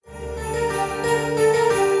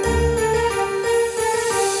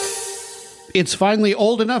It's finally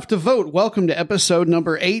old enough to vote. Welcome to episode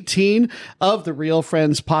number 18 of the Real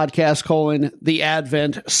Friends podcast, the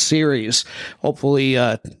Advent series. Hopefully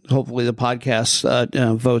the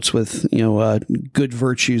podcast votes with good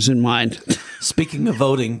virtues in mind. Speaking of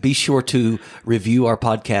voting, be sure to review our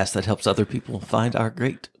podcast. That helps other people find our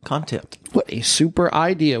great content. What a super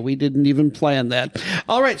idea. We didn't even plan that.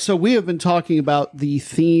 All right, so we have been talking about the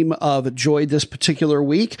theme of joy this particular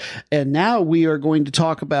week, and now we are going to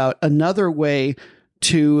talk about another way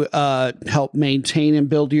to help maintain and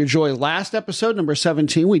build your joy. Last episode, number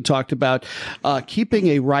 17, we talked about keeping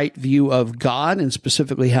a right view of God, and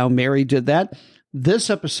specifically how Mary did that. This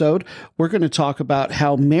episode, we're going to talk about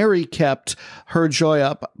how Mary kept her joy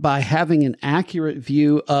up by having an accurate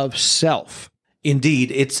view of self.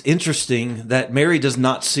 Indeed, it's interesting that Mary does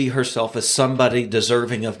not see herself as somebody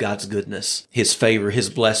deserving of God's goodness, His favor, His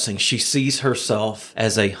blessing. She sees herself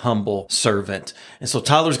as a humble servant. And so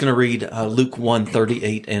Tyler's going to read Luke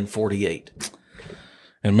 1:38 and 48.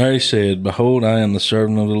 And Mary said, Behold, I am the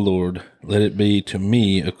servant of the Lord. Let it be to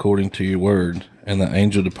me according to your word. And the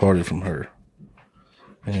angel departed from her.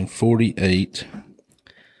 And in 48,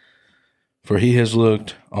 for he has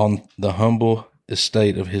looked on the humble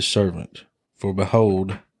estate of his servant. For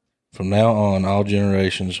behold, from now on all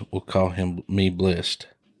generations will call me blessed.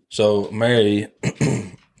 So Mary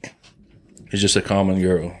is just a common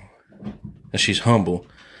girl, and she's humble.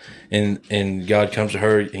 And God comes to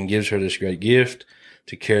her and gives her this great gift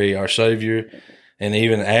to carry our Savior. And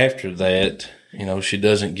even after that, she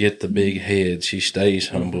doesn't get the big head. She stays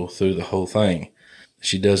humble through the whole thing.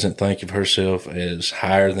 She doesn't think of herself as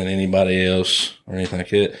higher than anybody else or anything like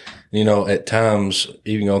that. At times,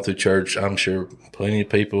 even going through church, I'm sure plenty of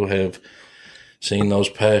people have seen those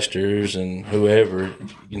pastors and whoever,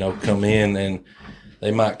 come in and they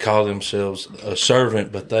might call themselves a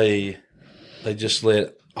servant, but they just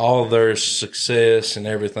let all their success and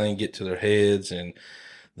everything get to their heads, and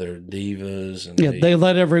they're divas. And they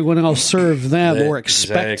let everyone else serve them or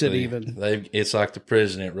expect it even. It's like the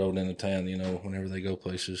president rode into town, whenever they go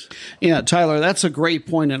places. Yeah, Tyler, that's a great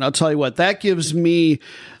point. And I'll tell you what, that gives me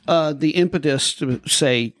the impetus to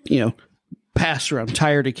say, Pastor, I'm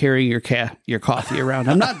tired of carrying your coffee around.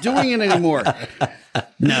 I'm not doing it anymore.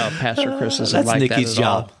 No, Pastor Chris isn't like Nikki's that at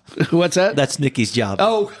job. All. What's that? That's Nikki's job.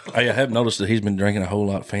 Oh, I have noticed that he's been drinking a whole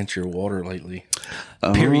lot fancier water lately.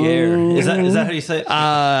 Perrier. Is that how you say it?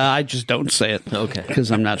 I just don't say it. Okay. Because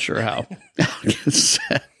I'm not sure how.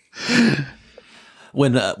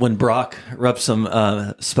 When Brock rubbed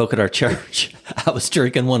some spoke at our church, I was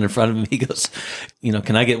drinking one in front of him. He goes,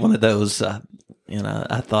 can I get one of those? I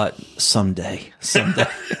thought someday.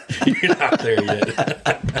 You're not there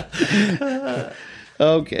yet.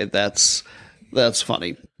 Okay, that's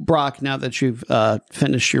funny. Brock, now that you've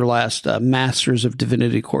finished your last Masters of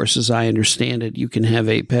Divinity course, as I understand it, you can have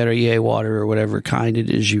a Perrier water or whatever kind it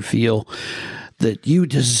is you feel that you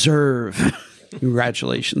deserve.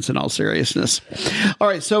 Congratulations, in all seriousness. All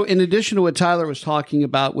right, so in addition to what Tyler was talking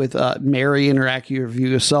about with Mary and her accurate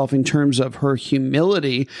view of self in terms of her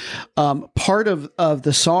humility, part of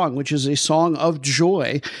the song, which is a song of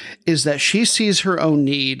joy, is that she sees her own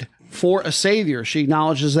need for a Savior. She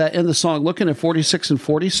acknowledges that in the song. Looking at 46 and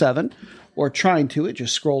 47, or trying to, it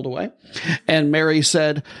just scrolled away. And Mary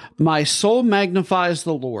said, My soul magnifies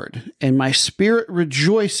the Lord, and my spirit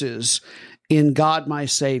rejoices in God, my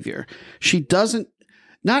Savior. She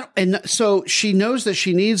so she knows that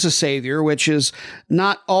she needs a Savior, which is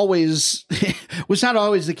not always, was not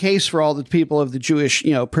always the case for all the people of the Jewish,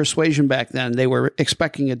 persuasion back then. They were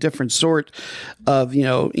expecting a different sort of,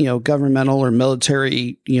 governmental or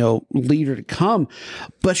military, leader to come,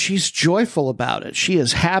 but she's joyful about it. She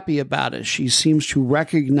is happy about it. She seems to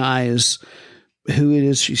recognize who it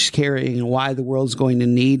is she's carrying and why the world's going to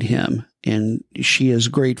need him. And she is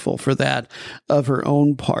grateful for that of her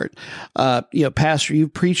own part. Pastor,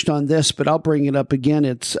 you've preached on this, but I'll bring it up again.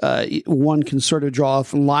 It's one can sort of draw a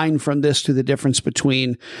line from this to the difference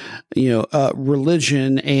between,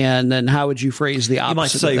 religion and then how would you phrase the opposite? You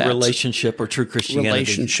might say of that? Relationship or true Christianity.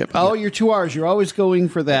 Relationship. Oh, you're 2 R's. You're always going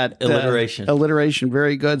for that alliteration. Alliteration.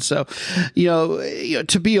 Very good. So,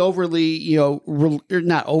 to be overly,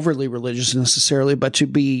 not overly religious necessarily, but to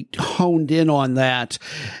be honed in on that.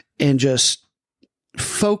 And just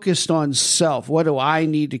focused on self. What do I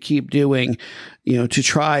need to keep doing, to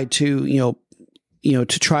try to, to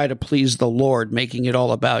try to please the Lord, making it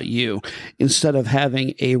all about you instead of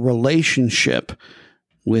having a relationship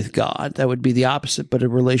with God. That would be the opposite, but a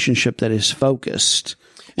relationship that is focused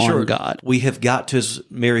on God. We have got to, as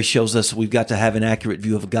Mary shows us, we've got to have an accurate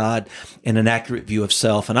view of God and an accurate view of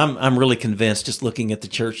self. And I'm really convinced, just looking at the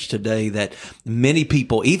church today, that many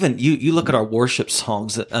people, even you look at our worship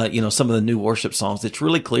songs, some of the new worship songs, it's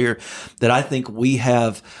really clear that I think we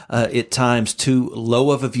have at times too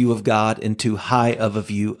low of a view of God and too high of a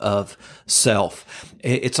view of self.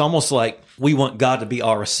 It's almost like we want God to be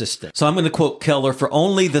our assistant. So I'm going to quote Keller for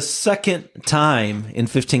only the second time in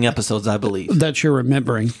 15 episodes, I believe. That you're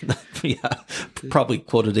remembering. Yeah, probably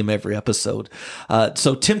quoted him every episode.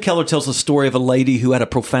 So Tim Keller tells the story of a lady who had a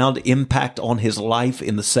profound impact on his life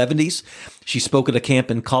in the 70s. She spoke at a camp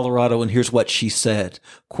in Colorado, and here's what she said,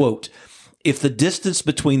 quote, "If the distance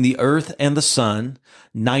between the earth and the sun,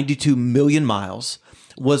 92 million miles,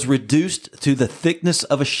 was reduced to the thickness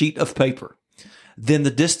of a sheet of paper, then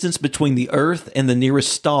the distance between the earth and the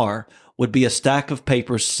nearest star would be a stack of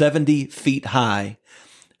paper 70 feet high,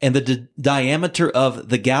 and the diameter of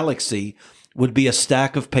the galaxy would be a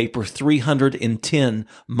stack of paper 310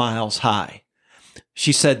 miles high."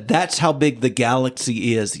 She said, that's how big the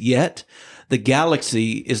galaxy is, yet the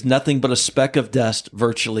galaxy is nothing but a speck of dust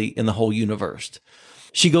virtually in the whole universe.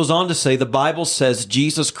 She goes on to say, the Bible says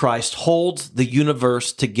Jesus Christ holds the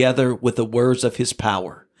universe together with the words of his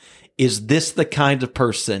power. Is this the kind of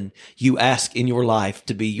person you ask in your life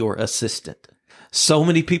to be your assistant? So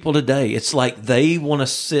many people today, it's like they want to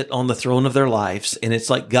sit on the throne of their lives, and it's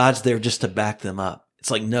like God's there just to back them up.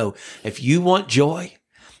 It's like, no, if you want joy,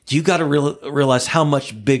 you got to realize how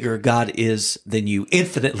much bigger God is than you,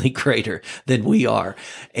 infinitely greater than we are.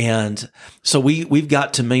 And so we've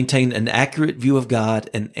got to maintain an accurate view of God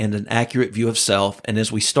and an accurate view of self. And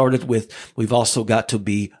as we started with, we've also got to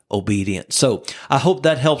be obedient. So I hope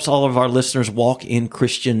that helps all of our listeners walk in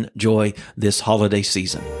Christian joy this holiday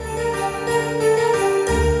season.